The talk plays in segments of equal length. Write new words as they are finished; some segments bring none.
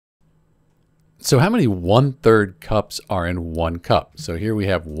So how many 1/3 cups are in one cup? So here we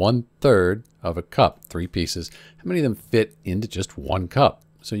have 1/3 of a cup, 3 pieces. How many of them fit into just one cup?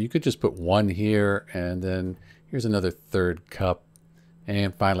 So you could just put one here, and then here's another third cup,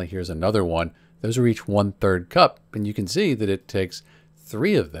 and finally here's another one. Those are each 1/3 cup, and you can see that it takes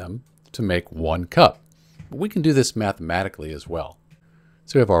 3 of them to make 1 cup. But we can do this mathematically as well.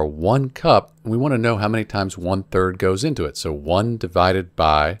 So we have our 1 cup, and we want to know how many times 1/3 goes into it. So 1 divided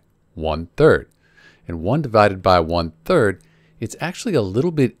by 1/3. And 1 divided by 1/3, it's actually a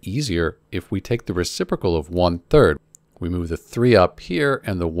little bit easier if we take the reciprocal of 1/3. We move the 3 up here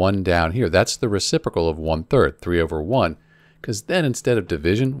and the 1 down here. That's the reciprocal of 1/3, 3 over 1. Because then instead of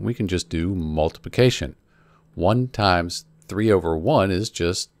division, we can just do multiplication. 1 times 3 over 1 is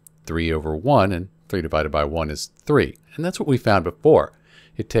just 3 over 1, and 3 divided by 1 is 3. And that's what we found before.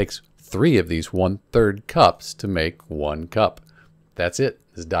 It takes 3 of these 1/3 cups to make 1 cup. That's it.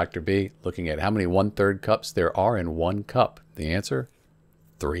 This is Dr. B looking at how many 1/3 cups there are in 1 cup. The answer,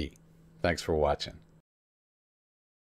 3. Thanks for watching.